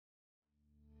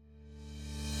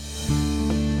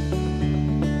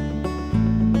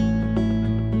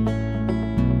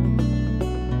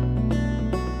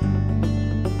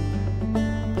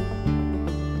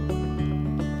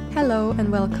Hello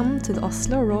and welcome to the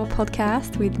Oslo Raw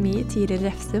podcast with me, Tiril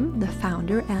Refsum, the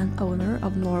founder and owner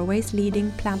of Norway's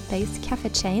leading plant-based cafe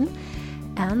chain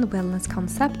and wellness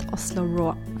concept Oslo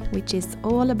Raw, which is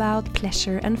all about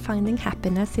pleasure and finding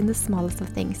happiness in the smallest of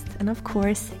things, and of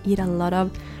course eat a lot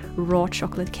of raw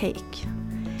chocolate cake.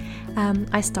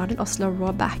 I started Oslo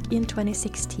Raw back in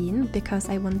 2016 because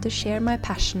I wanted to share my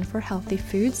passion for healthy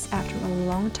foods after a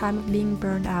long time of being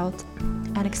burned out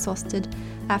and exhausted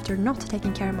after not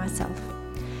taking care of myself.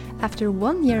 After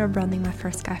 1 year of running my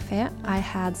first cafe, I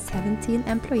had 17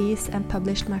 employees and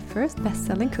published my first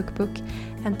best-selling cookbook,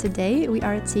 and today we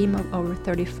are a team of over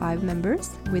 35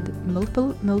 members with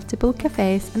multiple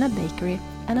cafes and a bakery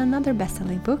and another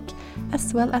best-selling book,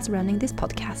 as well as running this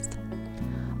podcast.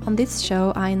 On this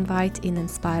show, I invite in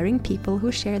inspiring people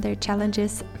who share their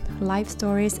challenges, life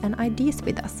stories and ideas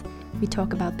with us. We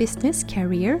talk about business,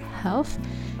 career, health,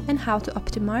 and how to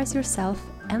optimize yourself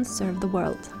and serve the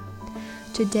world.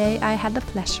 Today, I had the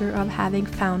pleasure of having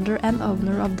founder and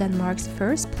owner of Denmark's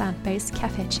first plant-based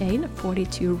cafe chain,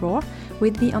 42 Raw,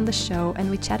 with me on the show,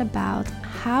 and we chat about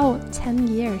how 10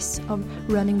 years of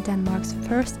running Denmark's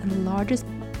first and largest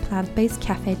plant-based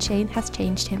cafe chain has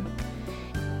changed him.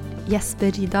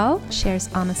 Jesper Ridal shares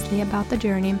honestly about the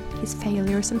journey, his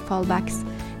failures and fallbacks,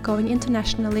 going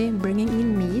internationally, bringing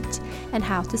in meat, and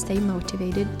how to stay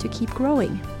motivated to keep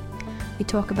growing. We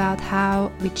talk about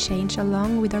how we change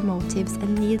along with our motives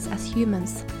and needs as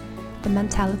humans. The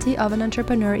mentality of an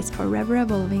entrepreneur is forever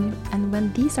evolving, and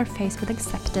when these are faced with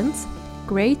acceptance,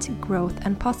 great growth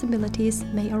and possibilities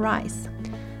may arise.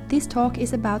 This talk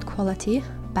is about quality,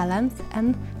 balance,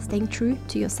 and staying true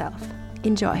to yourself.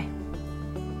 Enjoy!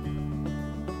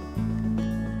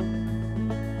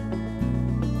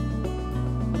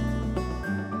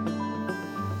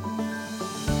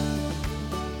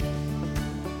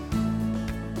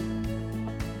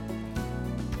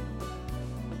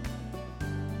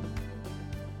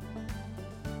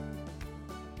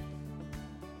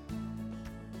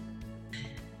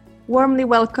 Warmly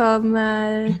welcome,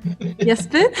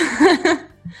 Jesper.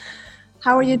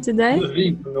 How are you today? Det er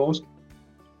fint på norsk.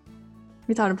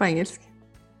 Vi tager det på engelsk.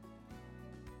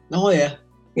 Nå ja,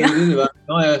 det var det var.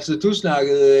 Nå ja, så du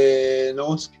snakkede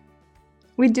norsk?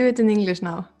 We do it in English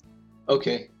now.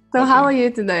 Okay. So how are you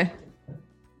today?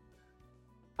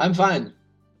 I'm fine.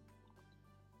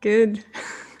 Good.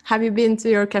 Have you been to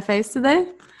your cafes today?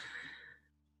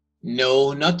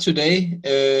 No, not today.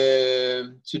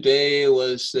 Today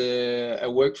was a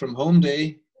work from home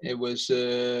day. It was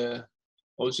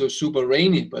also super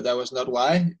rainy, but that was not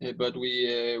why. But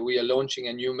we are launching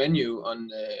a new menu on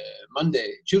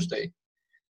Tuesday.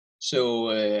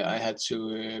 So I had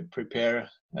to prepare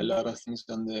a lot of things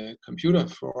on the computer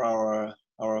for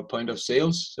our point of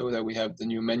sales, so that we have the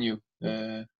new menu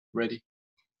ready.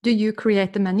 Do you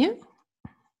create the menu?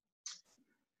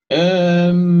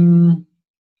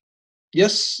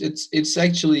 Yes, it's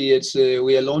actually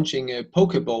we are launching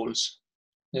Pokeballs,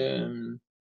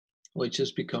 which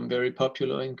has become very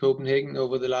popular in Copenhagen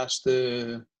over the last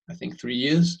I think 3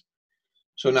 years.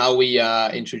 So now we are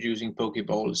introducing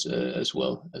Pokeballs as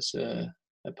well as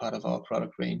a part of our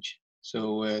product range.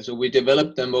 So we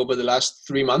developed them over the last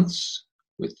 3 months,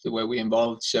 where we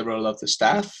involved several of the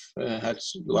staff, had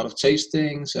a lot of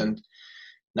tastings, and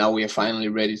now we are finally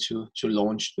ready to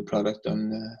launch the product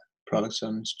on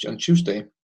Tuesday.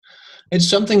 It's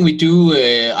something we do,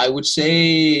 I would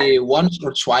say, once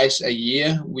or twice a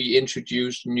year. We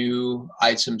introduce new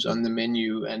items on the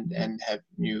menu and have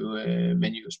new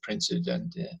menus printed,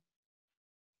 and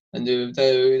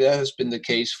that has been the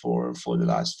case for the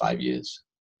last 5 years.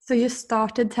 So you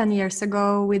started 10 years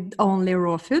ago with only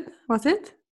raw food, was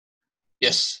it?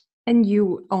 Yes. And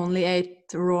you only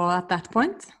ate raw at that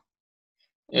point?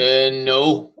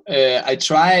 No. I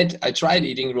tried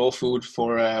eating raw food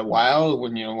for a while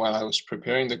while I was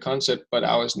preparing the concept, but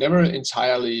I was never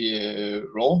entirely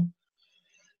raw,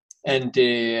 and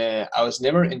I was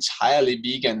never entirely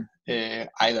vegan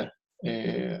either.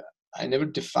 I never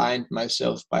defined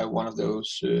myself by one of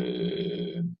those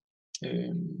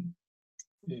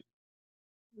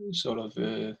sort of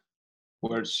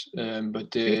words, but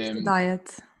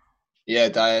diet. Yeah,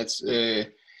 diets.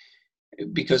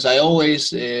 Because I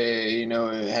always,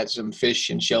 had some fish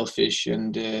and shellfish,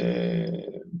 and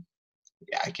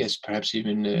I guess perhaps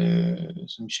even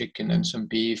some chicken and some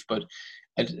beef. But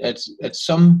at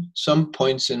some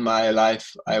points in my life,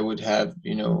 I would have,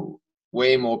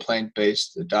 way more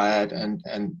plant-based diet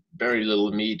and very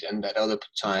little meat, and at other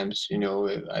times,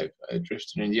 I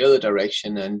drifted in the other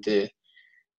direction, and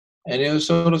it was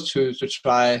sort of to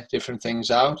try different things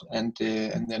out and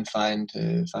then find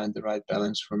the right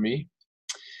balance for me.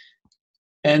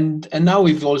 And now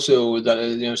we've also,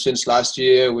 since last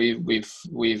year, we've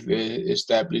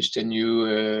established a new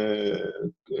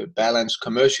balance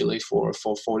commercially for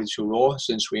 42 Raw,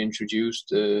 since we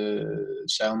introduced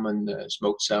salmon,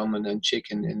 smoked salmon and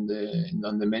chicken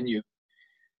on the menu,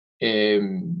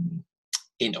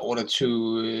 in order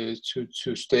to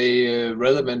stay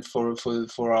relevant for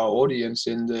our audience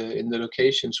in the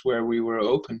locations where we were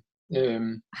open.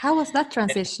 How was that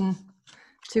transition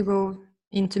to go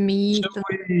into meat?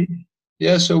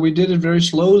 So we did it very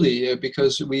slowly,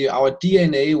 because our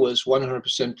DNA was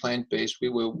 100% plant-based. We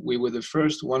were the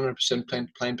first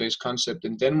 100% plant-based concept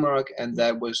in Denmark, and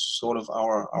that was sort of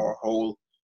our whole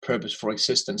purpose for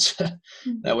existence.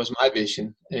 That was my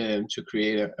vision, to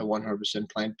create a 100%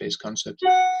 plant-based concept.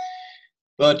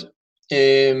 But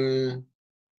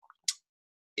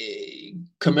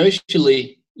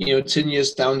commercially, 10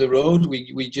 years down the road,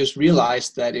 we just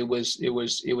realized that it was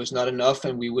not enough,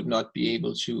 and we would not be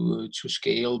able to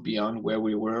scale beyond where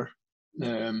we were.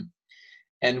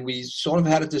 And we sort of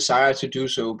had a desire to do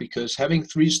so, because having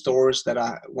 3 stores that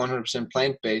are 100%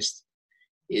 plant-based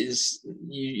is,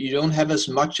 you don't have as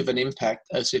much of an impact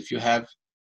as if you have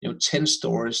 10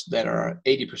 stores that are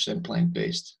 80%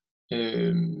 plant-based.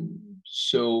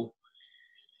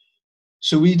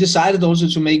 So we decided also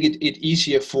to make it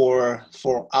easier for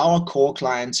our core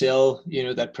clientele,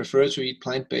 that prefer to eat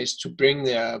plant-based, to bring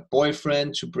their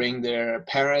boyfriend, to bring their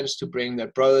parents, to bring their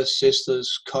brothers,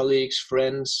 sisters, colleagues,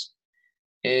 friends.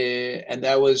 And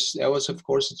that was of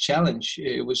course a challenge.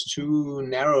 It was too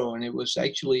narrow, and it was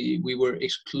actually, we were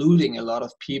excluding a lot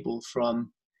of people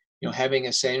from having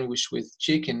a sandwich with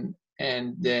chicken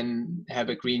and then have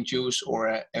a green juice or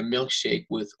a milkshake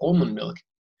with almond milk.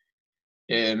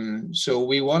 So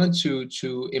we wanted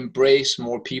to embrace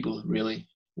more people, really,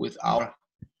 with our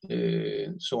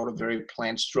sort of very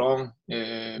plant strong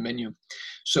menu.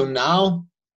 So now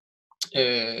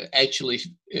actually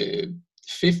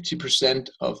 50%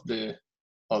 of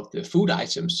the food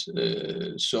items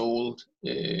sold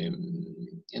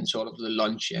in sort of the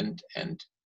lunch and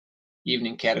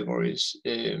evening categories,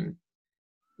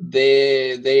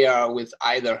 they are with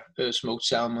either smoked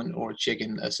salmon or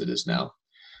chicken, as it is now.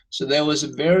 So there was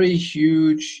a very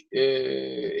huge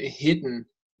hidden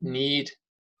need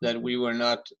that we were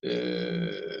not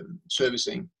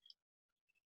servicing.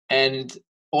 And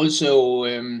also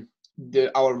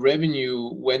our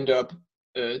revenue went up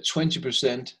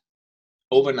 20%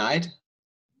 overnight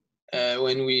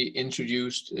when we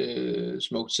introduced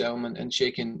smoked salmon and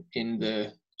chicken in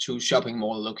the 2 shopping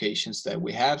mall locations that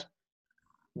we have,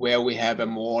 where we have a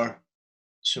more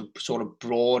sort of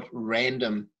broad,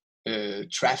 random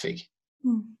traffic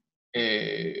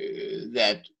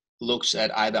that looks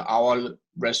at either our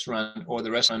restaurant or the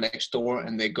restaurant next door,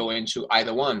 and they go into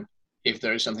either one if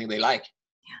there is something they like.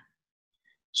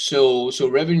 So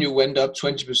revenue went up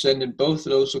 20% in both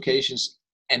of those locations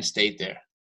and stayed there.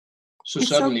 So it's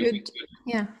suddenly, so good.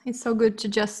 Yeah, it's so good to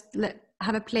just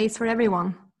have a place for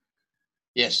everyone.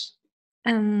 Yes.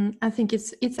 And I think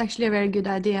it's actually a very good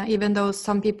idea, even though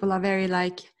some people are very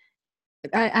like,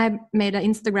 I made an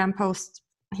Instagram post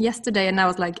yesterday, and I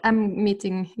was like, I'm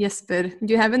meeting Jesper,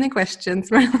 do you have any questions?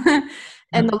 And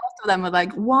a lot of them were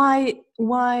like, why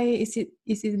is it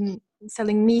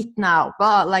selling meat now?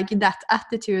 But like that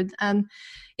attitude, and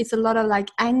it's a lot of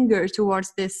like anger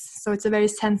towards this, so it's a very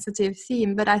sensitive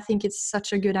theme. But I think it's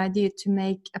such a good idea to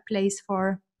make a place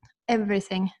for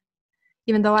everything.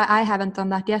 Even though I haven't done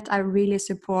that yet, I really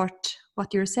support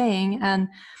what you're saying. And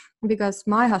because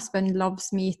my husband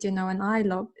loves meat, and I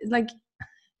love, like,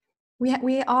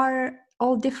 we are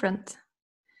all different.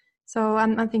 So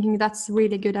I'm thinking that's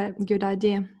really good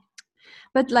idea.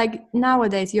 But like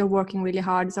nowadays you're working really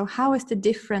hard. So how is the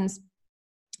difference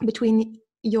between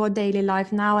your daily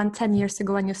life now and 10 years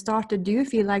ago when you started? Do you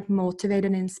feel like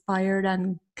motivated, inspired,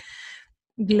 and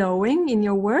glowing in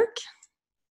your work?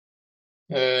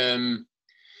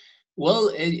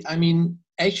 Well, I mean,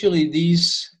 actually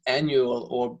these annual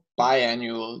or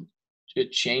biannual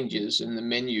changes in the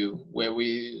menu, where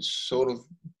we sort of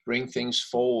bring things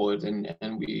forward and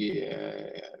we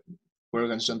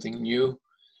work on something new,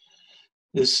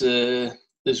 is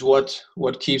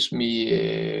what keeps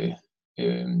me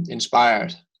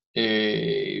inspired.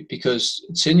 Because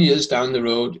 10 years down the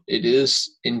road, it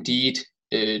is indeed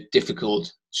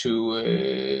difficult to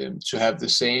have the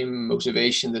same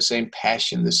motivation, the same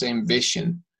passion, the same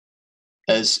vision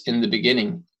as in the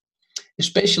beginning.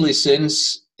 Especially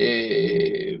since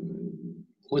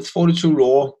with 42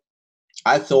 Raw,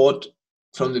 I thought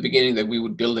from the beginning that we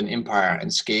would build an empire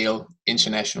and scale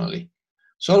internationally.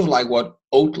 Sort of like what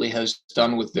Oatly has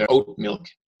done with their oat milk.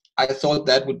 I thought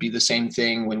that would be the same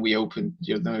thing when we opened,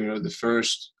 the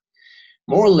first,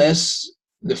 more or less,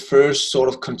 the first sort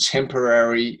of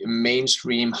contemporary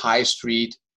mainstream high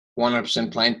street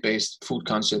 100% plant-based food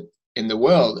concept in the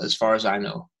world, as far as I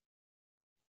know.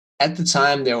 At the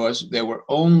time, there were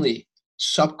only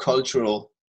subcultural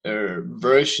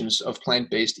versions of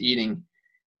plant-based eating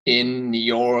in New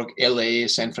York, LA,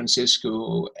 San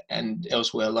Francisco, and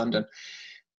elsewhere, London.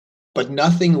 But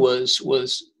nothing was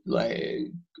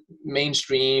like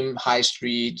mainstream, high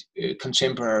street,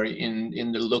 contemporary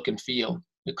in the look and feel,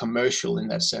 the commercial in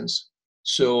that sense.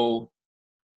 So,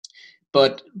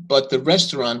 but the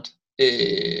restaurant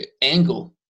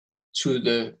angle to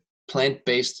the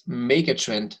plant-based mega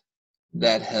trend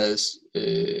that has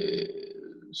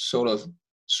sort of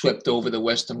swept over the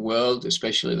Western world,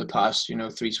 especially the past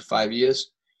 3 to 5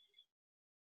 years.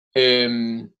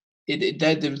 The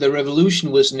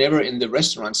revolution was never in the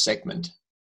restaurant segment.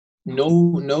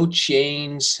 No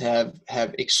chains have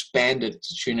expanded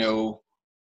to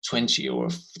 20 or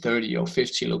 30 or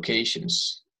 50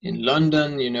 locations. In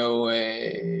London,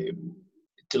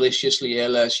 Deliciously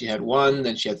Ella, she had 1,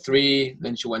 then she had 3,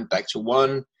 then she went back to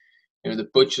 1. The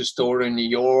butcher store in New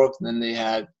York, then they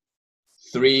had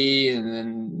 3, and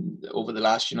then over the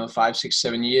last 5, 6,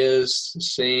 7 years, the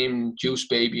same. Juice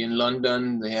Baby in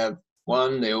London, they have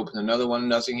 1, they opened another one in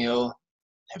Notting Hill,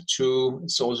 have 2.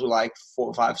 It's also like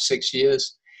 4, 5, 6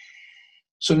 years.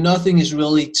 So nothing is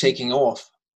really taking off.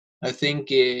 I think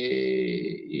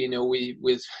we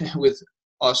with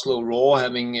Oslo Raw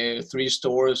having 3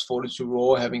 stores, 42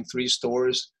 Raw having 3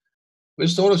 stores, we're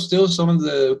sort of still some of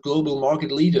the global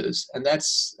market leaders, and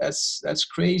that's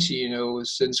crazy,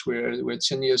 since we're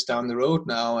 10 years down the road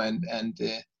now, and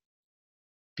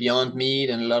Beyond Meat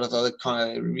and a lot of other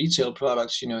kind of retail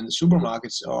products, in the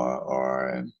supermarkets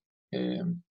are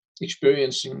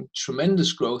experiencing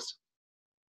tremendous growth,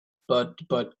 but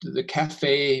the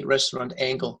cafe restaurant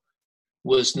angle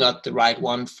was not the right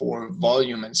one for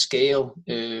volume and scale,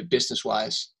 business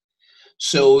wise.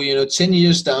 So 10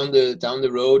 years down the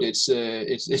road, it's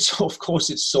of course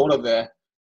it's sort of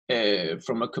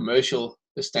from a commercial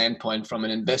standpoint, from an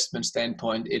investment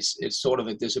standpoint, it's sort of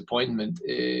a disappointment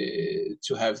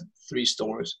to have 3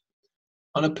 stores.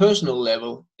 On a personal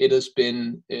level, it has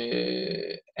been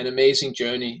an amazing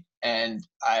journey, and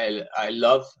I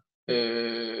love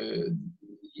the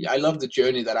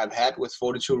journey that I've had with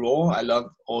 42 Raw. I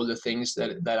love all the things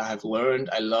that I have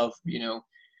learned. I love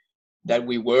that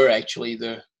we were actually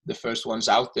the first ones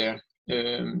out there,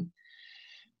 and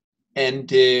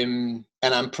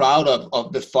I'm proud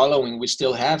of the following we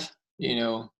still have.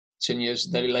 10 years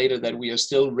later, that we are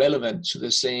still relevant to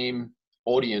the same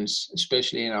audience,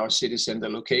 especially in our city center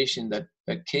location that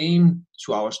came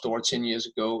to our store 10 years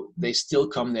ago. They still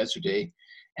come there today,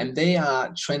 and they are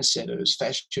trendsetters,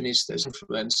 fashionistas,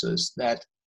 influencers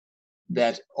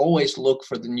that always look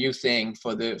for the new thing,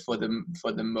 for the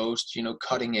most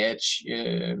cutting edge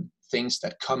things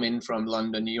that come in from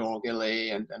London, New York,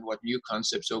 LA, and what new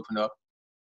concepts open up.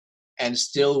 And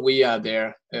still we are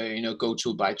there,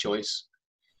 go-to by choice.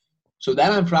 So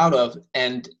that I'm proud of,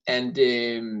 and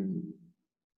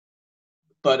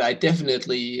but I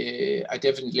definitely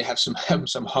have some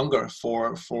hunger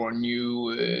for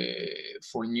new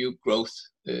growth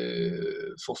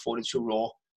for 42 Raw.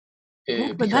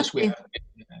 Because we have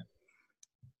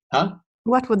been,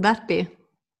 What would that be?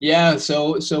 Yeah,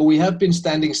 so we have been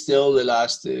standing still the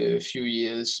last few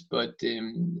years, but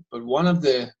one of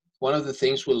the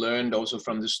things we learned also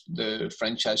from the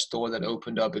franchise store that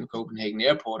opened up in Copenhagen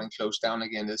Airport and closed down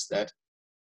again is that,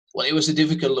 well, it was a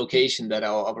difficult location that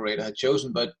our operator had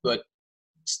chosen, but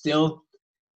still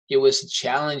it was a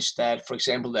challenge that, for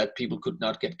example, that people could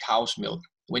not get cow's milk.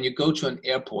 When you go to an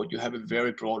airport, you have a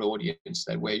very broad audience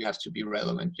that where you have to be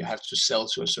relevant. You have to sell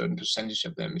to a certain percentage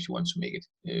of them if you want to make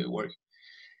it work.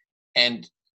 And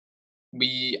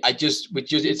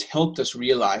it helped us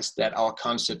realize that our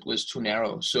concept was too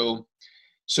narrow. So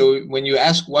when you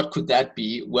ask what could that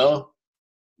be, well,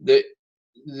 the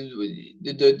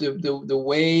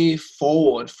way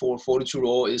forward for 42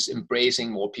 Raw is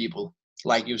embracing more people.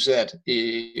 Like you said,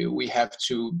 we have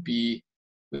to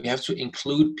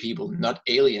include people, not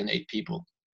alienate people.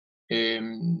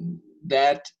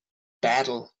 That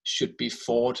battle should be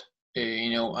fought,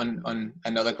 on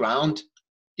another ground.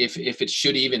 If it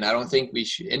should even, I don't think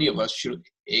any of us should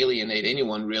alienate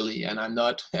anyone really. And I'm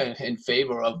not in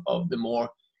favor of the more,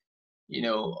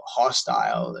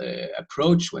 hostile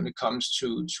approach when it comes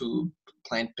to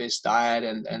plant-based diet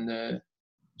and the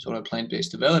sort of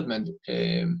plant-based development.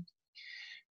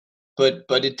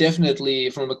 But it definitely,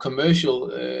 from a commercial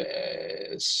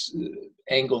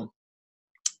angle,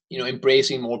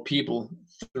 embracing more people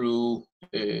through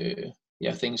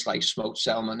things like smoked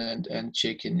salmon and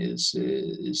chicken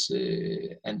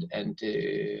and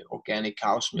organic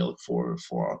cow's milk for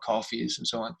our coffees and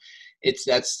so on.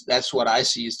 That's what I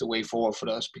see is the way forward for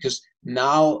us, because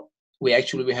now we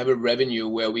have a revenue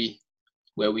where we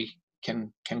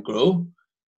can grow,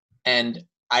 and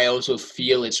I also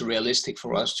feel it's realistic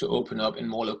for us to open up in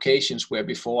more locations, where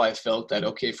before I felt that,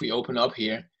 okay, if we open up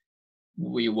here,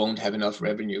 we won't have enough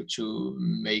revenue to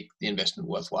make the investment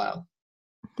worthwhile.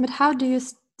 But how do you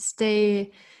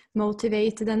stay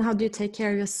motivated, and how do you take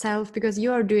care of yourself? Because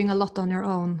you are doing a lot on your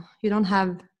own. You don't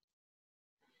have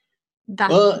that.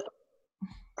 Well,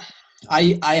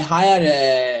 I hired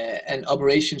an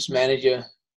operations manager,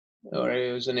 or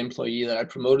it was an employee that I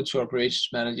promoted to operations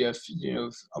manager,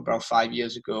 about 5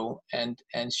 years ago, and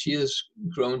she has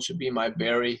grown to be my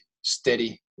very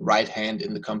steady right hand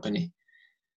in the company.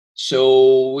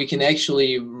 So we can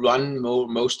actually run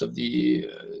most of the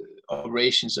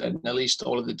operations, and at least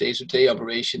all of the day-to-day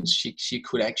operations, she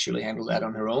could actually handle that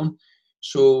on her own.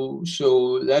 So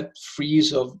that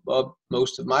frees up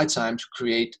most of my time to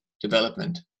create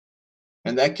development.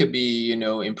 And that could be,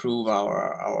 improve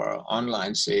our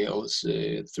online sales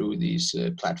through these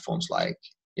platforms like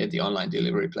the online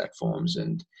delivery platforms,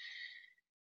 and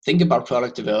think about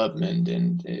product development,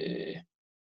 and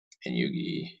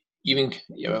you even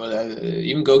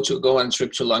go on a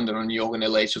trip to London or New York and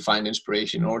LA to find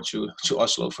inspiration, or to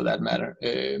Oslo for that matter.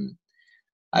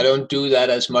 I don't do that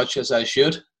as much as I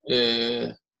should,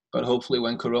 but hopefully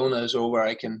when Corona is over,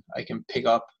 I can pick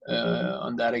up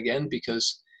on that again,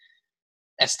 because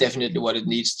that's definitely what it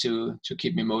needs to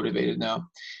keep me motivated now.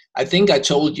 I think I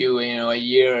told you, a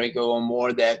year ago or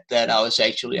more that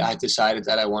I had decided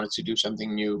that I wanted to do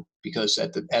something new, because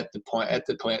at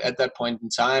that point in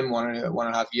time, one and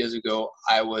a half years ago,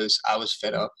 I was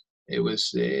fed up.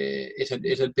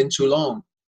 It had been too long,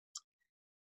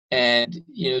 and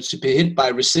to be hit by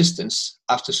resistance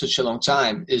after such a long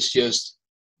time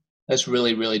that's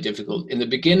really, really difficult. In the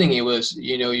beginning, it was,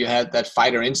 you had that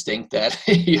fighter instinct that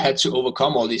you had to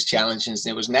overcome all these challenges,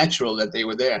 and it was natural that they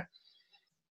were there.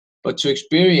 But to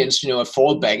experience, a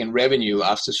fallback in revenue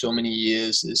after so many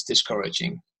years is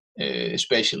discouraging,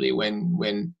 especially when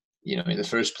in the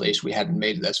first place, we hadn't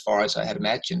made it as far as I had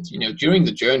imagined. During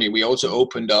the journey, we also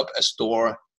opened up a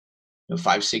store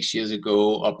 5-6 years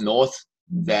ago up north.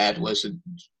 That was a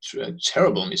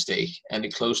terrible mistake, and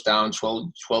it closed down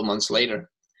 12 months later.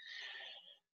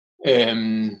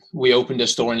 We opened a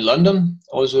store in London,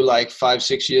 also like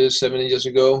 5-6 years, 7 years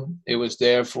ago. It was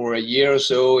there for a year or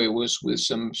so. It was with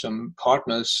some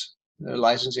partners,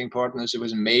 licensing partners. It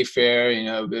was in Mayfair.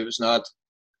 It was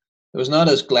not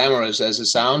as glamorous as it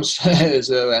sounds,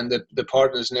 and the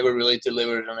partners never really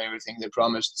delivered on everything they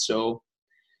promised. So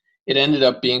it ended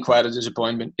up being quite a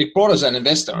disappointment. It brought us an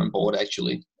investor on board,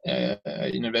 actually, an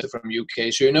investor from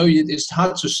UK. So, it's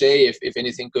hard to say if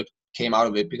anything good came out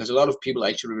of it, because a lot of people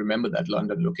actually remember that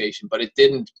London location, but it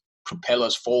didn't propel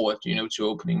us forward, to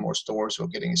opening more stores or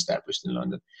getting established in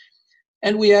London.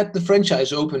 And we had the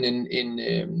franchise open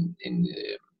in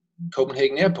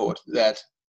Copenhagen Airport. That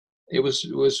it was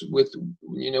with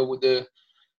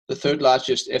the third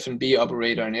largest F&B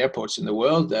operator in airports in the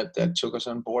world that took us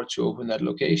on board to open that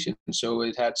location. So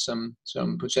it had some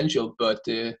potential, but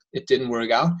it didn't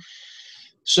work out.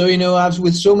 So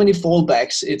with so many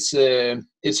fallbacks,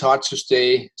 it's hard to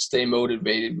stay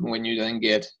motivated when you then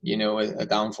get a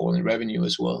downfall in revenue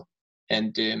as well.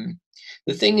 And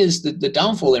the thing is that the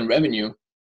downfall in revenue,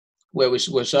 where we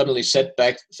were suddenly set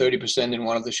back 30% in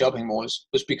one of the shopping malls,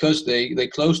 was because they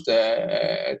closed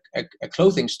a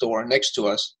clothing store next to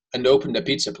us and opened a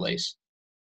pizza place.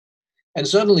 And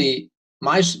suddenly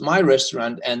my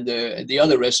restaurant and the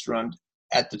other restaurant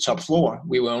at the top floor,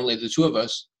 we were only the two of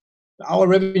us, our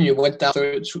revenue went down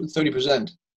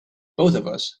 30%, both of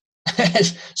us.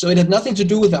 So it had nothing to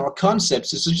do with our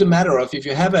concepts. It's just a matter of, if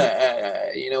you have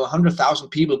 100,000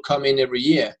 people come in every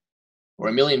year, or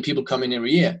 1 million people come in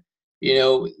every year,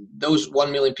 those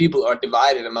 1 million people are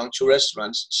divided among 2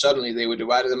 restaurants. Suddenly they were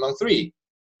divided among 3.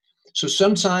 So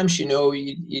sometimes,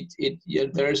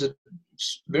 there is a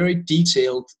very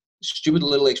detailed, stupid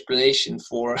little explanation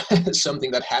for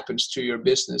something that happens to your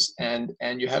business, and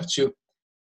you have to,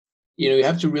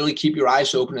 really keep your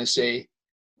eyes open and say,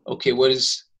 okay, what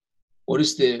is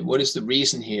the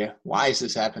reason here? Why is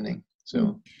this happening?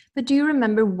 So. But do you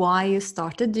remember why you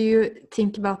started? Do you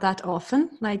think about that often?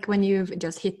 Like when you've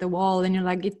just hit the wall and you're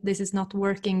like, this is not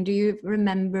working. Do you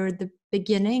remember the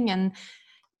beginning, and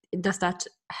does that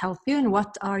help you? And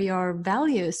what are your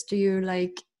values? Do you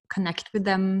connect with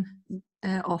them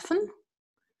often?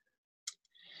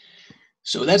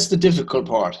 So that's the difficult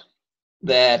part,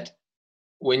 that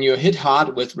when you're hit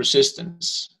hard with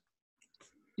resistance,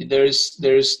 you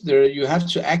have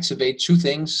to activate two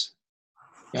things.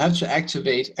 You have to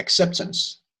activate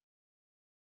acceptance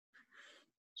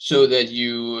so that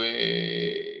you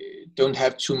don't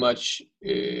have too much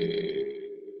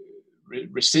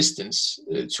resistance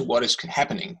to what is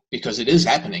happening, because it is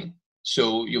happening.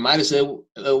 So you might as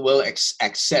well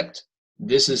accept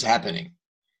this is happening.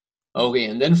 Okay,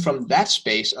 and then from that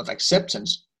space of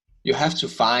acceptance, you have to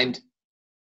find,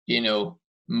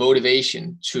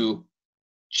 motivation to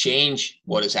change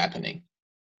what is happening.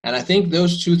 And I think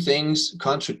those two things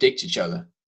contradict each other,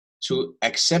 to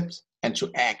accept and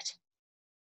to act.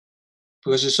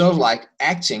 Because it's sort of like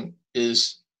acting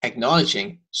is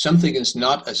acknowledging something is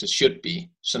not as it should be.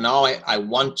 So now I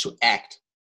want to act.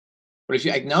 But if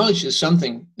you acknowledge that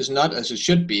something is not as it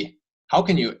should be, how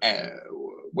can you,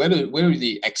 where do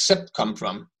the accept come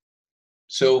from?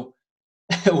 So,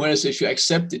 whereas if you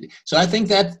accept it, so I think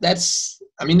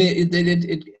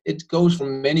it goes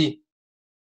from many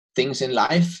things in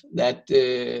life, that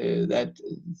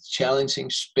challenging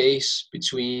space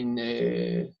between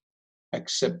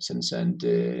acceptance and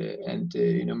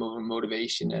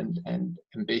motivation and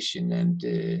ambition and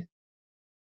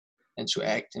to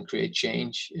act and create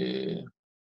change. Do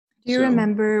you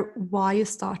remember why you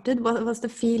started? What was the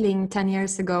feeling 10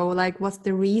 years ago? Like, what's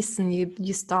the reason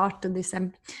you started this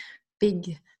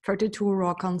big 32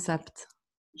 Raw concept?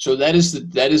 So that is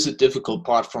a difficult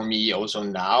part for me also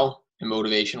now,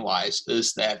 motivation wise,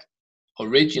 is that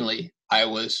originally I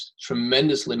was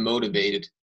tremendously motivated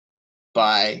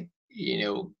by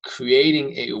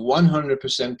creating a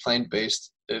 100%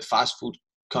 plant-based fast food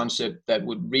concept that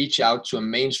would reach out to a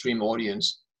mainstream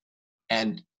audience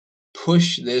and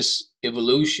push this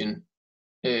evolution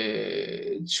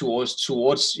towards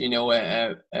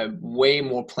a way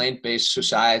more plant-based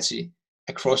society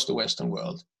across the Western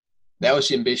world. That was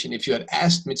the ambition. If you had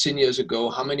asked me 10 years ago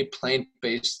how many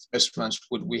plant-based restaurants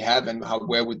would we have and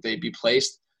where would they be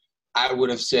placed, I would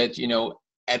have said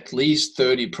at least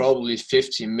 30, probably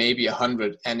 50, maybe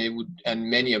 100, and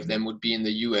many of them would be in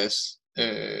the US,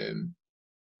 in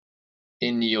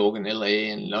New York and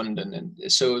LA and London,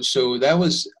 and so that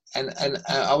was, and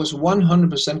I was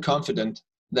 100% confident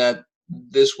that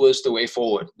this was the way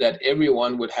forward, that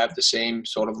everyone would have the same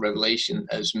sort of revelation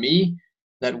as me,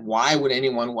 that why would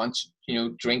anyone want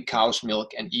to drink cow's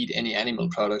milk and eat any animal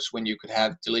products when you could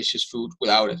have delicious food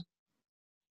without it.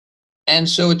 And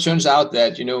so it turns out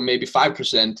that maybe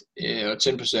 5% or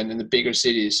 10% in the bigger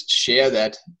cities shared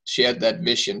that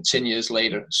vision 10 years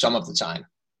later, some of the time,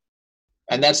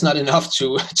 and that's not enough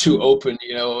to open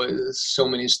so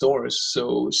many stores.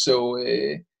 So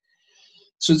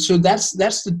that's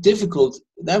the difficult.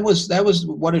 That was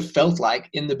what it felt like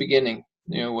in the beginning.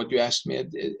 What you asked me,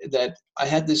 that I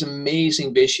had this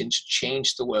amazing vision to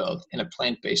change the world in a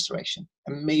plant-based direction.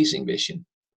 Amazing vision.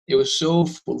 It was so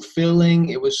fulfilling.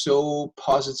 It was so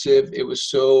positive. It was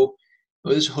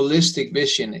this holistic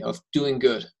vision of doing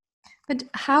good. But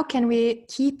how can we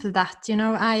keep that?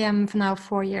 I am now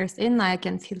 4 years in. I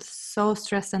can feel so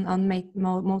stressed and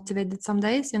unmotivated some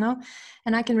days, and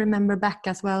I can remember back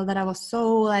as well that I was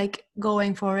so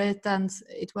going for it, and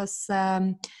it was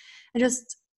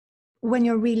just when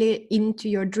you're really into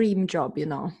your dream job,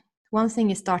 one thing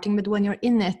is starting, but when you're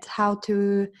in it, how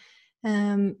to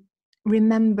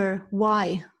remember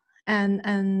why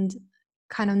and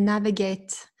kind of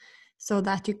navigate so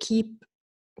that you keep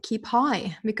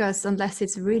high, because unless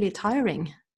it's really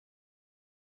tiring.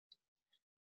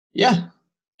 Yeah,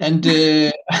 and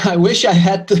I wish I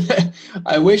had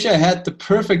the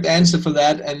perfect answer for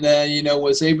that, and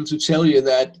was able to tell you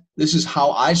that this is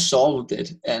how I solved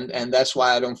it, and that's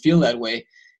why I don't feel that way.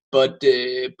 But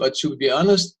to be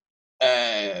honest,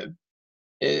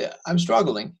 I'm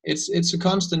struggling. It's a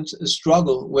constant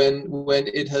struggle when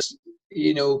it has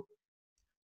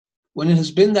when it has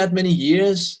been that many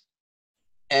years,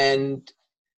 and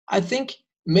I think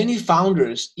many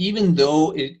founders, even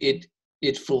though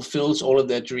it fulfills all of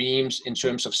their dreams in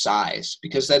terms of size,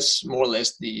 because that's more or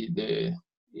less if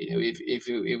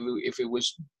it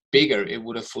was bigger, it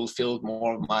would have fulfilled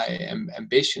more of my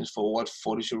ambitions for what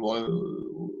Fortitude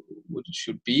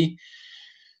should be.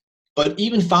 But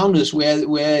even founders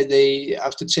where they,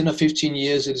 after 10 or 15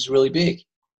 years, it is really big,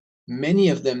 many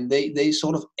of them, they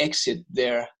sort of exit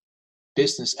their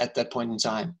business at that point in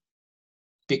time.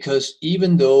 Because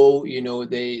even though,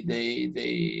 they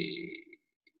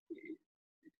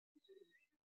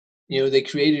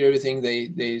created everything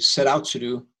they set out to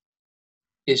do,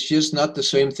 it's just not the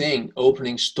same thing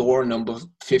opening store number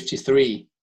 53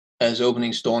 as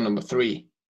opening store number 3.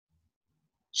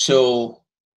 So,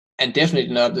 and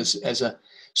definitely not as a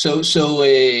so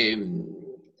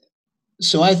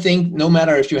so I think no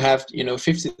matter if you have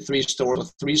 53 stores or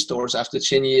 3 stores after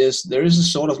 10 years, there is a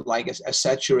sort of like a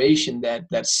saturation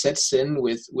that sets in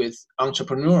with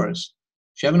entrepreneurs.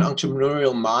 If you have an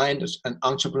entrepreneurial mind, an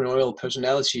entrepreneurial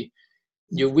personality,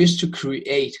 you wish to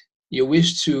create, you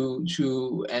wish to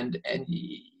and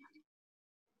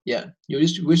yeah, you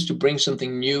wish to bring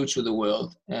something new to the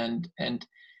world, and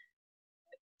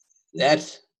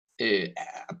that a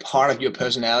part of your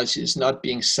personality is not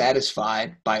being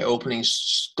satisfied by opening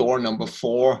store number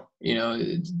 4,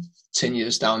 10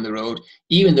 years down the road,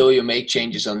 even though you make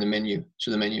changes on the menu to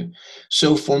the menu.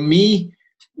 So for me,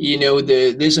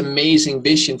 this amazing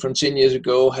vision from 10 years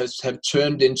ago have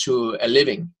turned into a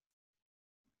living.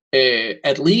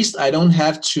 At least I don't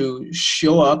have to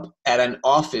show up at an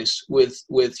office with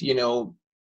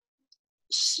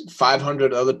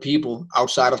 500 other people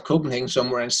outside of Copenhagen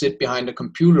somewhere and sit behind a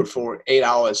computer for 8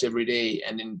 hours every day,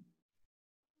 and in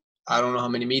I don't know how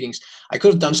many meetings. I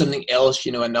could have done something else,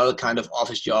 another kind of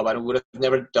office job. I would have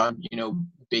never done,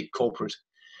 big corporate.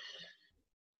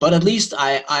 But at least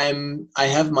I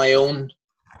have my own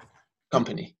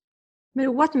company.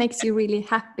 But what makes you really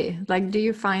happy? Like, do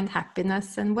you find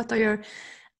happiness, and what are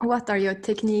your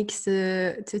techniques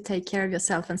to take care of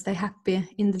yourself and stay happy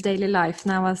in the daily life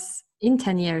now, as in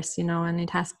 10 years, and it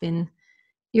has been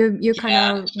you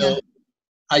kind of so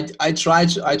I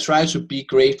try to be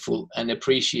grateful and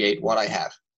appreciate what I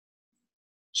have.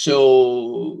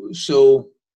 So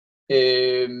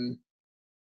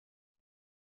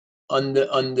on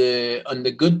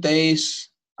the good days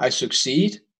I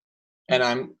succeed,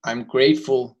 and I'm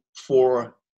grateful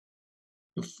for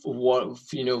what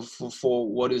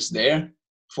for what is there,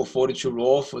 for 42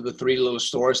 Raw, for the 3 little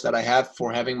stores that I have,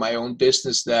 for having my own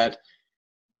business that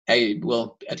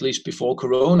at least before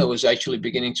Corona was actually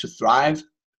beginning to thrive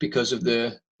because of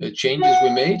the changes we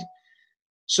made.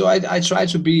 So I try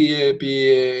to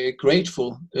be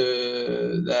grateful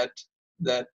that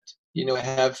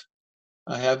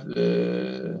I have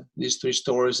these 3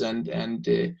 stores, and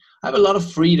I have a lot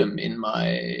of freedom in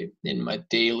my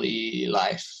daily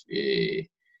life.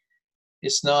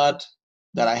 It's not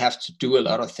that I have to do a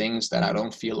lot of things that I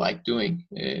don't feel like doing.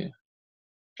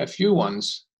 A few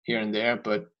ones here and there,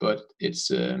 but it's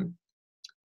so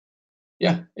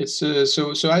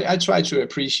I try to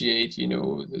appreciate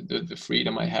the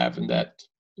freedom I have, and that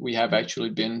we have actually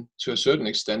been to a certain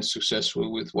extent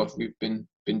successful with what we've been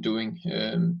doing.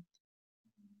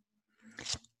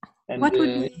 What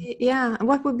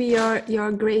would be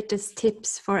your greatest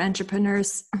tips for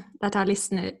entrepreneurs that are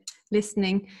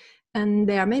listening, and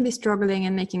they are maybe struggling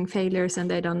and making failures, and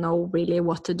they don't know really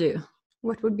what to do?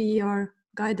 What would be your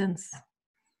guidance?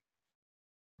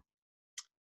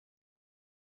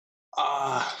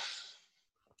 I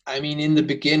mean, in the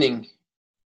beginning,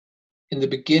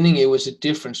 it was a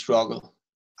different struggle.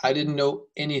 I didn't know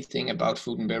anything about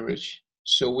food and beverage.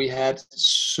 So we had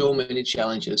so many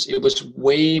challenges. It was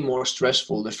way more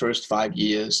stressful the first 5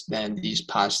 years than these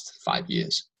past 5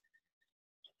 years.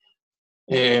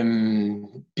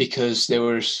 Because there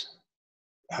was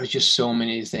just so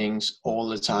many things all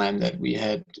the time that we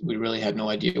really had no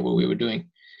idea what we were doing.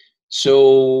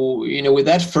 So, with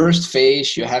that first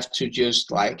phase, you have to just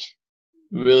like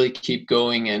really keep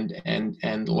going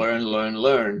and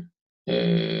learn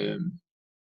in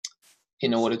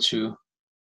order to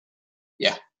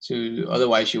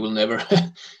otherwise you will never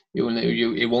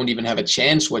it won't even have a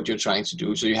chance what you're trying to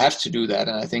do. So you have to do that,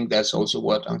 and I think that's also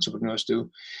what entrepreneurs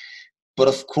do. But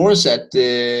of course, at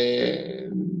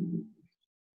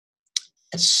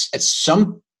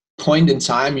some point in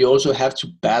time, you also have to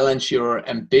balance your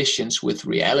ambitions with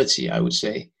reality, I would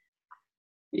say.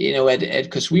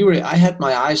 Because I had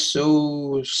my eyes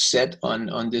so set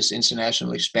on this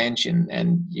international expansion,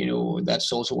 and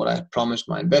that's also what I promised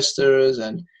my investors,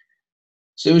 and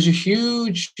so it was a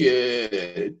huge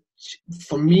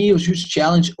for me, it was a huge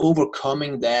challenge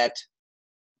overcoming that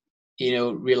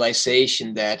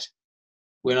realization that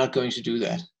we're not going to do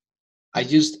that. I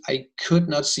could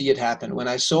not see it happen. When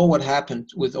I saw what happened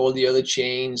with all the other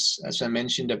chains, as I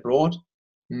mentioned, abroad,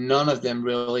 none of them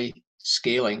really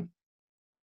scaling.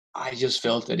 I just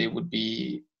felt that it would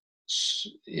be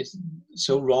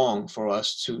so wrong for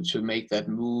us to make that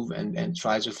move and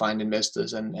try to find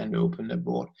investors and open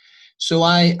abroad. So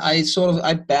I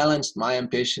balanced my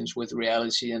ambitions with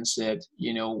reality and said,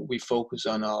 we focus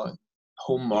on our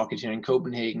home market here in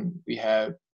Copenhagen. We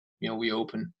have, we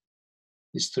open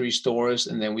these 3 stores,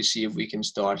 and then we see if we can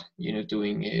start,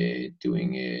 doing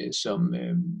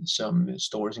some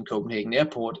stores in Copenhagen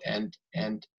Airport, and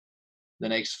the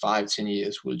next 5-10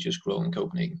 years will just grow in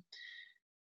Copenhagen.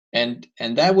 And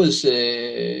that was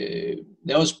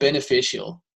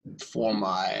beneficial for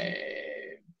my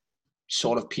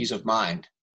sort of peace of mind,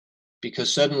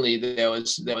 because suddenly there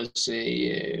was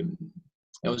a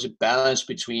balance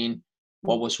between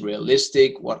what was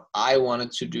realistic, what I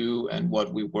wanted to do, and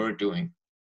what we were doing.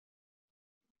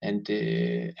 And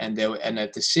a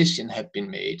decision had been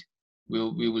made.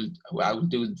 I will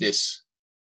do this,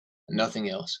 and nothing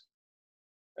else.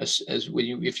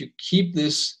 If you keep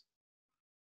this,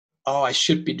 oh, I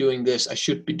should be doing this, I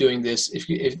should be doing this.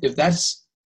 If that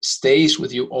stays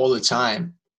with you all the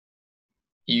time,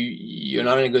 you're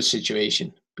not in a good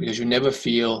situation, because you never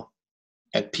feel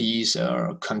at peace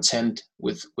or content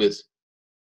with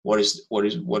what is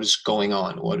going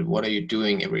on. What are you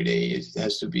doing every day? It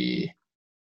has to be,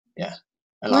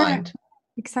 aligned.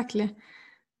 Exactly.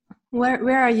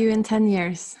 Where are you in 10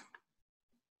 years?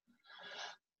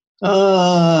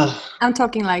 I'm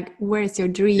talking like, where's your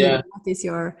dream? Yeah. What is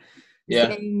your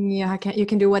thing? You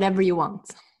can do whatever you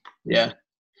want. Yeah.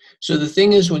 So the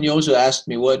thing is, when you also asked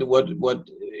me what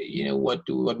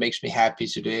makes me happy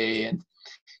today, and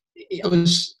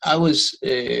I was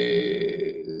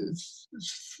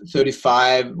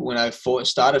 35 when I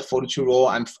started 42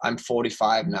 Raw. I'm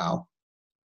 45 now.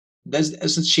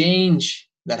 There's a change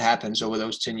that happens over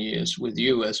those 10 years with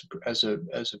you as a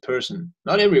person.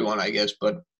 Not everyone, I guess,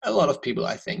 but a lot of people,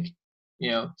 I think.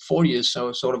 40 is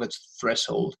sort of a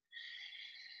threshold.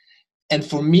 And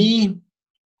for me,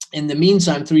 in the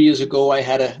meantime, 3 years ago, I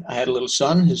had a little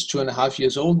son. He's 2.5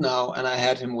 years old now, and I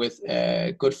had him with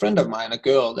a good friend of mine, a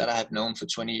girl that I had known for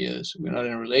 20 years. We're not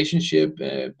in a relationship,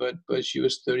 but she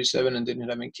was 37 and didn't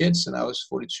have any kids, and I was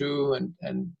 42,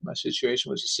 and my situation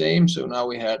was the same. So now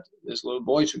we had this little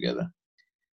boy together,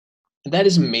 and that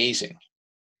is amazing.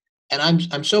 And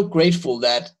I'm so grateful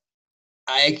that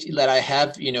I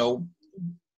have,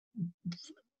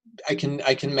 I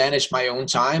can manage my own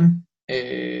time.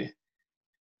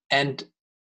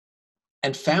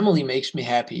 And family makes me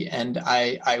happy, and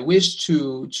I wish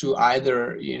to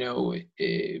either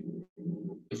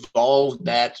evolve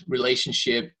that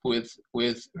relationship with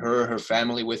her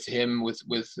family, with him, with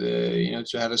to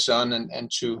have a son, and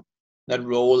to that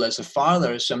role as a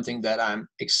father is something that I'm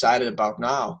excited about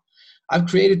now. I've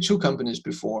created 2 companies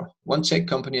before, one tech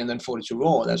company and then 42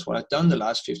 Raw. That's what I've done the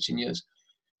last 15 years,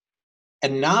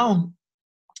 and now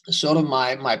sort of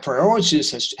my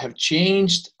priorities have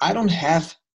changed. I don't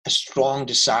have a strong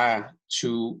desire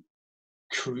to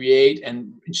create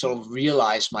and sort of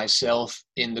realize myself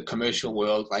in the commercial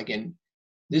world, like in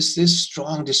this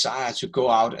strong desire to go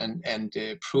out and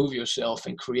prove yourself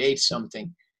and create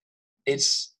something.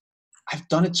 I've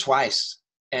done it twice,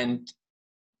 and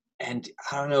I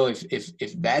don't know if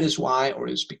that is why, or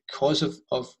it's because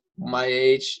of my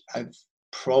age. I've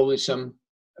probably a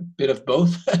bit of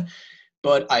both.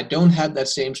 But I don't have that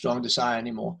same strong desire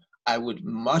anymore. I would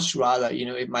much rather,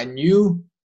 if my new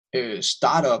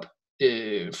startup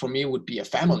for me would be a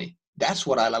family. That's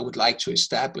what I would like to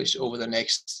establish over the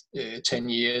next 10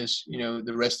 years,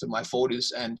 the rest of my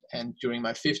 40s and during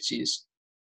my 50s.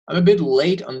 I'm a bit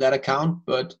late on that account,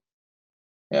 but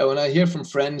when I hear from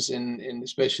friends in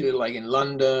especially like in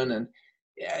London, and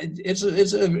it's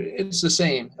the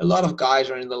same. A lot of guys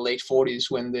are in the late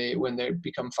 40s when they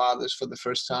become fathers for the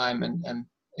first time, and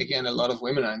again, a lot of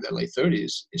women are in their late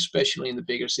 30s, especially in the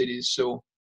bigger cities. So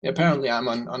apparently, I'm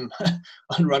on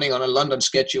running on a London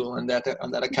schedule on that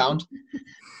account,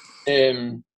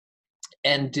 and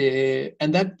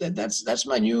that's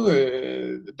my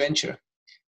new venture.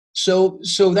 So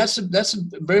that's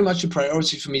very much a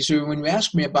priority for me. So when you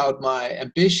ask me about my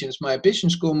ambitions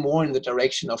go more in the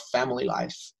direction of family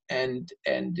life and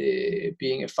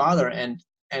being a father, and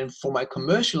for my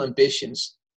commercial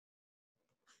ambitions,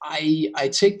 I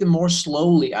take them more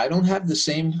slowly. I don't have the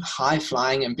same high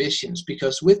flying ambitions,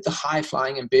 because with the high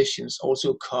flying ambitions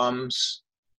also comes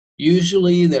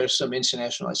usually there's some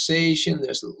internationalization,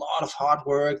 there's a lot of hard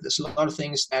work, there's a lot of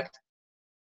things that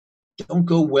don't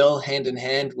go well hand in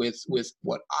hand with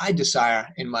what I desire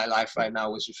in my life right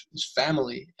now, which is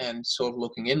family and sort of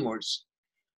looking inwards.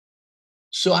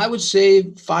 So I would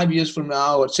say 5 years from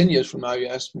now or 10 years from now, you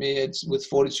asked me, it's with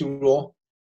 42 Raw,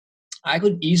 I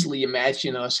could easily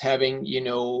imagine us having,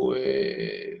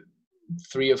 3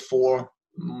 or 4,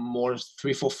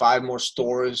 5 more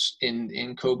stores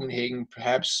in Copenhagen,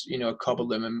 perhaps, a couple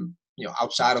of them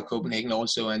outside of Copenhagen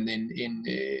also, and then in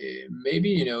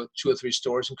maybe 2 or 3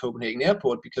 stores in Copenhagen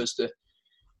Airport, because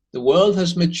the world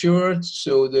has matured.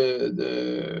 So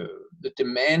the the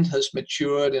demand has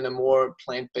matured in a more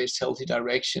plant-based, healthy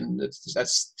direction.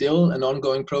 That's still an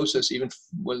ongoing process. Even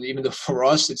though for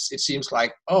us it seems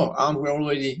like, oh, aren't we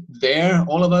already there,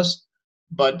 all of us?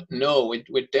 But no,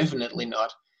 we're definitely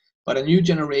not. But a new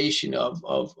generation of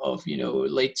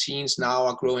late teens now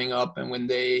are growing up, and when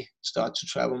they start to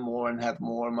travel more and have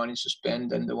more money to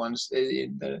spend than the ones,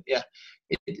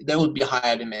 there will be a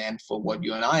higher demand for what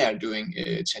you and I are doing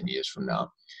 10 years from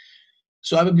now.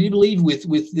 So I believe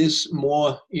with this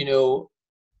more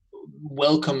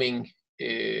welcoming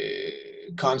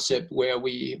concept where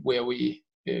we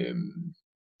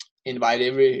invite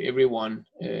everyone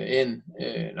in,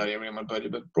 not everyone,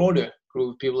 but broader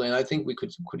group of people, and I think we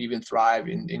could even thrive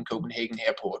in Copenhagen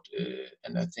Airport,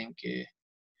 and I think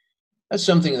that's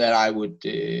something that I would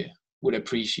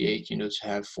appreciate, to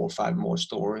have 4 or 5 more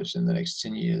stores in the next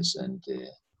 10 years, and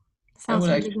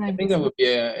I think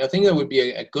that would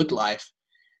be a good life.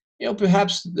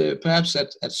 Perhaps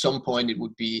at some point it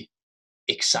would be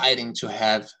exciting to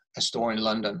have a store in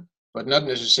London, but not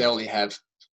necessarily have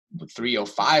 3 or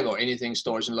 5 or anything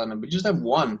stores in London, but just have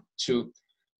one to,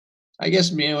 I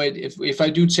guess, if I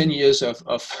do 10 years of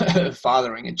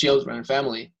fathering and children and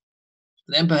family,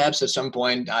 then perhaps at some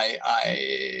point I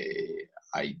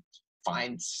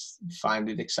find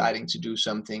it exciting to do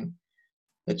something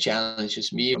that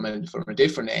challenges me from a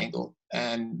different angle,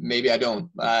 and maybe I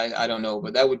don't know,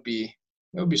 but that would be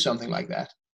something like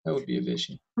that. That would be a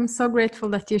vision. I'm so grateful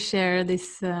that you share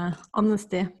this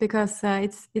honesty, because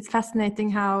it's fascinating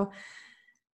how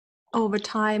over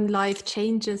time life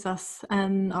changes us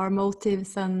and our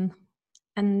motives and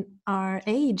our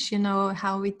age,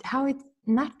 how it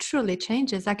naturally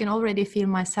changes. I can already feel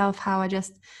myself how I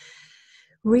just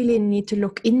really need to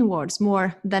look inwards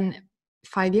more than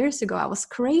 5 years ago. I was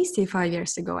crazy 5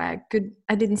 years ago. I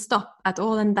didn't stop at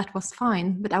all, and that was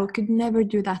fine, but I could never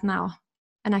do that now.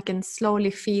 And I can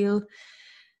slowly feel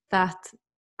that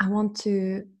I want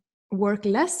to work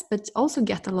less, but also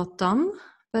get a lot done.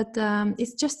 But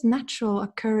it's just a natural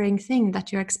occurring thing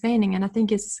that you're explaining, and I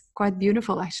think it's quite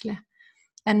beautiful, actually.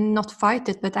 And not fight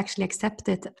it, but actually accept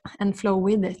it and flow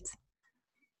with it.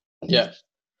 Yeah,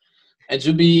 and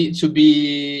to be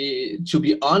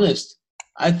honest,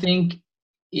 I think,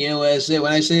 when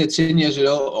I say it 10 years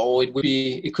ago,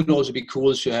 it could also be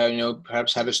cool to have,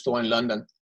 perhaps have a store in London.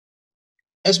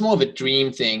 It's more of a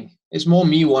dream thing. It's more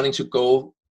me wanting to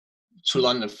go to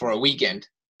London for a weekend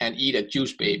and eat at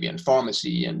Juice Baby and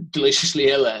Pharmacy and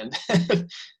Deliciously Ella, and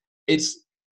it's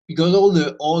because all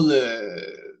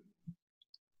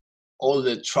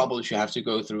the troubles you have to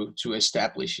go through to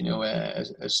establish, a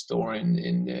store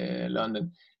in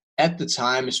London at the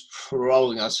time is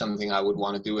probably not something I would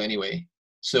want to do anyway.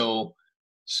 So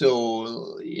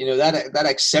that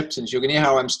acceptance, you can hear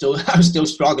how I'm still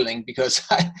struggling, because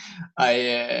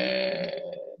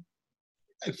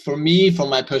for me, for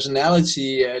my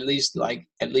personality, at least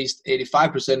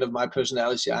 85% of my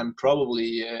personality, I'm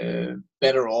probably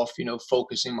better off,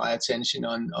 focusing my attention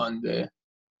on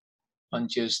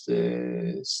just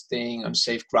staying on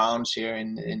safe grounds here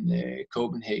in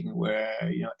Copenhagen, where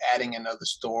adding another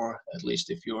store, at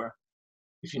least if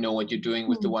you know what you're doing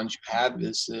with the ones you have,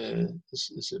 is a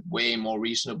way more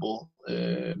reasonable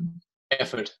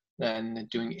effort than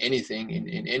doing anything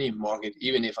in any market.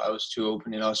 Even if I was to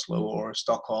open in Oslo or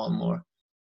Stockholm,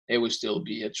 it would still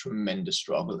be a tremendous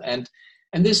struggle. And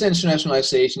this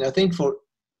internationalization, I think for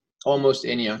almost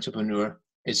any entrepreneur,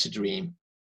 it's a dream.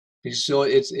 So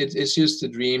it's just a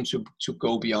dream to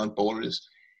go beyond borders.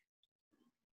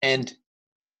 And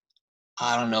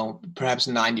I don't know, perhaps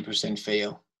 90%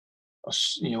 fail, or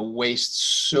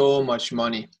waste so much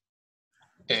money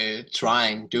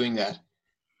doing that.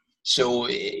 So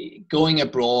going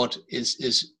abroad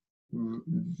is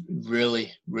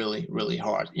really, really, really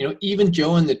hard. Even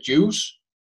Joe and the Juice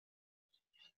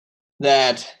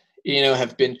that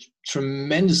have been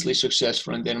tremendously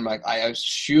successful in Denmark, I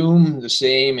assume the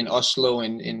same in Oslo,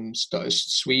 in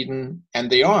Sweden, and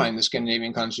they are in the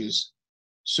Scandinavian countries.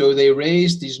 So they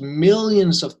raised these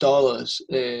millions of dollars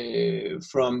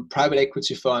from private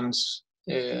equity funds,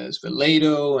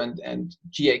 Valado and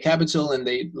GA Capital, and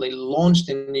they launched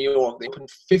in New York. They opened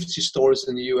 50 stores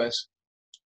in the US,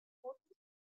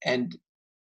 and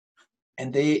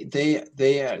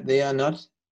they are not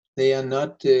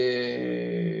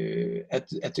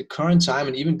at the current time,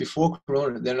 and even before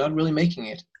Corona, they're not really making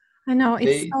it. I know,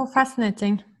 it's so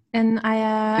fascinating, and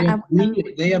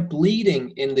they are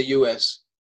bleeding in the US.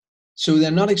 So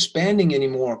they're not expanding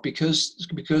anymore because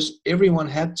everyone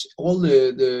all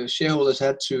the shareholders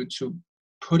had to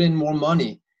put in more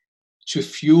money to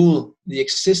fuel the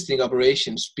existing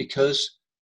operations, because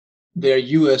their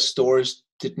US stores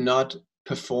did not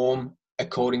perform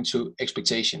according to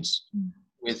expectations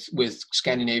with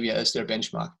Scandinavia as their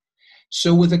benchmark.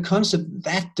 So with a concept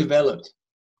that developed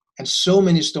and so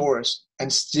many stores,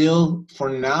 and still for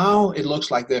now it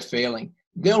looks like they're failing,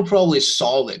 they'll probably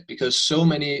solve it because so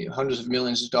many hundreds of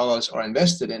millions of dollars are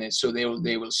invested in it, so they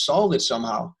will solve it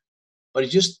somehow. But it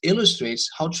just illustrates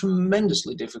how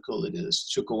tremendously difficult it is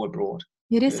to go abroad.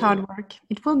 It is hard work.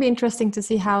 It will be interesting to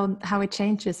see how it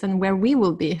changes and where we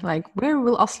will be. Like, where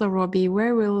will Oslo Raw be?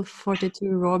 Where will 42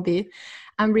 Raw be?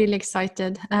 I'm really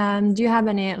excited. Do you have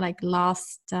any like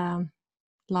last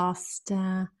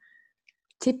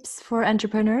tips for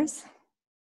entrepreneurs?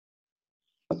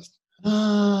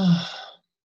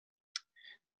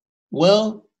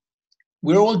 Well,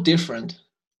 we're all different,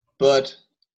 but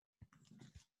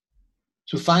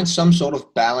to find some sort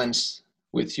of balance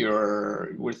with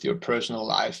your personal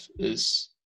life is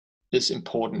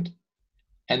important,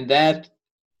 and that,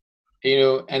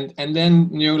 and then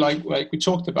like we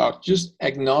talked about, just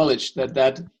acknowledge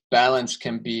that balance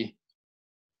can be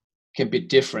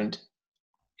different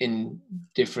in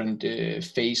different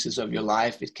phases of your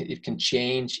life. It can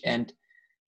change, and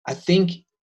I think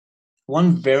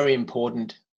one very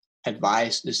important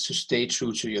advice is to stay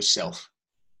true to yourself,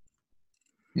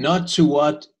 not to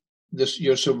what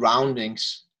your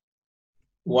surroundings,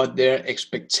 what their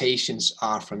expectations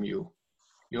are from you,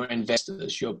 your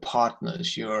investors, your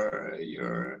partners,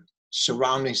 your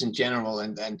surroundings in general,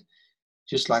 and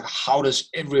just like, how does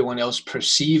everyone else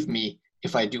perceive me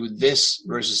if I do this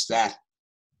versus that?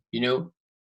 Don't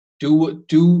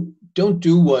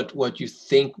do what you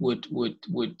think would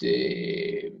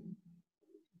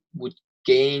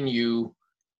gain you,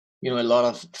 a lot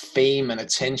of fame and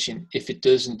attention if it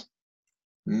doesn't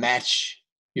match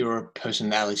your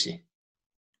personality.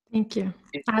 Thank you.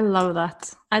 I love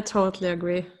that. I totally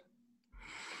agree.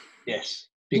 Yes,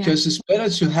 because it's better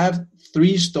to have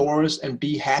 3 stores and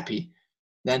be happy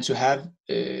than to have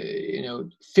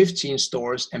 15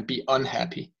 stores and be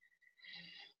unhappy.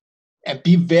 And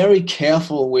be very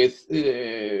careful with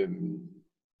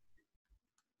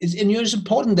it's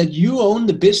important that you own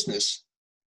the business,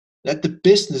 that the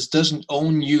business doesn't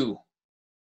own you.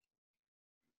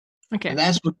 Okay. And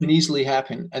that's what can easily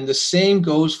happen. And the same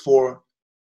goes for,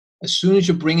 as soon as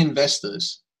you bring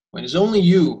investors, when it's only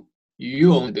you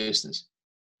own the business.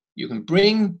 You can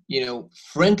bring,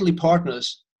 friendly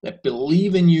partners that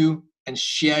believe in you and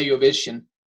share your vision.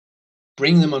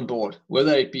 Bring them on board,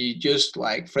 whether it be just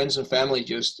like friends and family,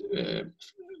 just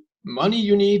money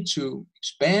you need to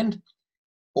expand,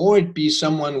 or it be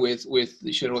someone with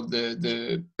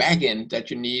the back end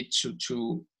that you need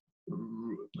to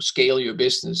scale your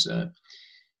business.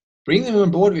 Bring them on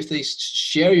board if they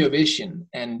share your vision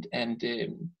and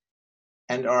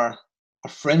are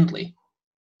friendly.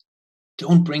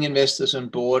 Don't bring investors on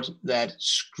board that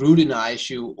scrutinize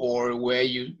you, or where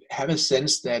you have a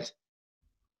sense that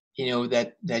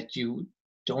that you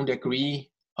don't agree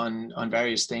on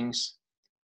various things.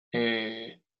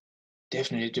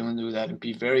 Definitely don't do that, and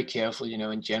be very careful,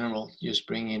 in general, just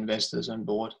bringing investors on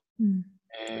board.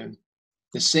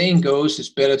 The saying goes, it's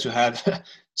better to have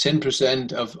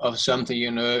 10% of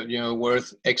something,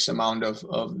 worth X amount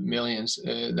of millions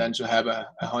than to have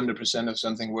 100% of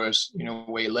something worth,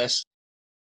 way less.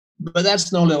 But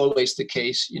that's not always the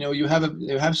case. You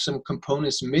have some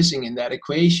components missing in that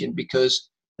equation,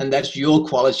 and that's your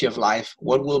quality of life.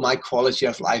 What will my quality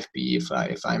of life be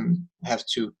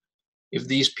if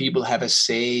these people have a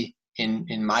say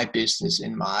in my business,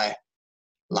 in my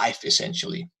life,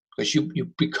 essentially? Because you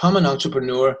become an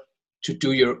entrepreneur to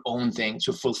do your own thing,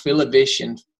 to fulfill a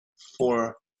vision,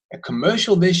 for a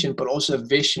commercial vision, but also a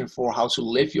vision for how to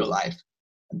live your life.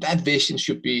 And that vision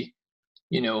should be,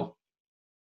 you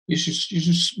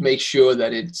should make sure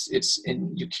that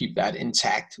you keep that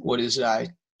intact. What is it I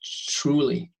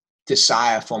truly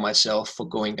desire for myself for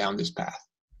going down this path?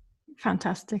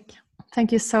 Fantastic.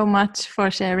 Thank you so much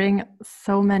for sharing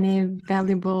so many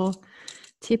valuable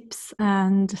tips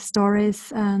and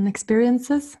stories and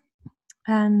experiences,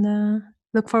 and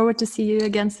look forward to see you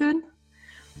again soon.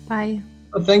 Bye.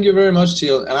 Well, thank you very much,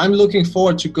 Teal. And I'm looking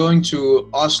forward to going to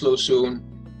Oslo soon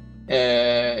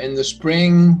in the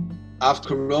spring after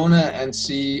Corona, and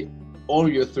see all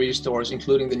your 3 stores,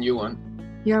 including the new one.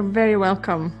 You're very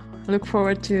welcome. I look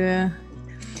forward to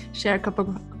share a cup of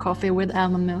coffee with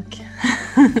almond milk.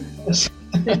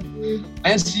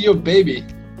 And see your baby.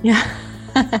 Yeah.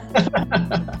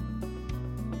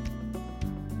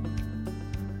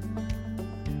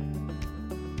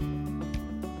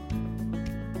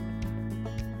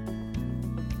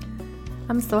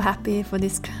 I'm so happy for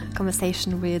this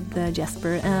conversation with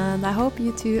Jesper, and I hope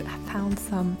you too found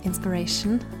some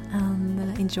inspiration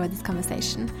and enjoyed this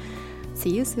conversation.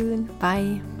 See you soon.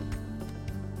 Bye.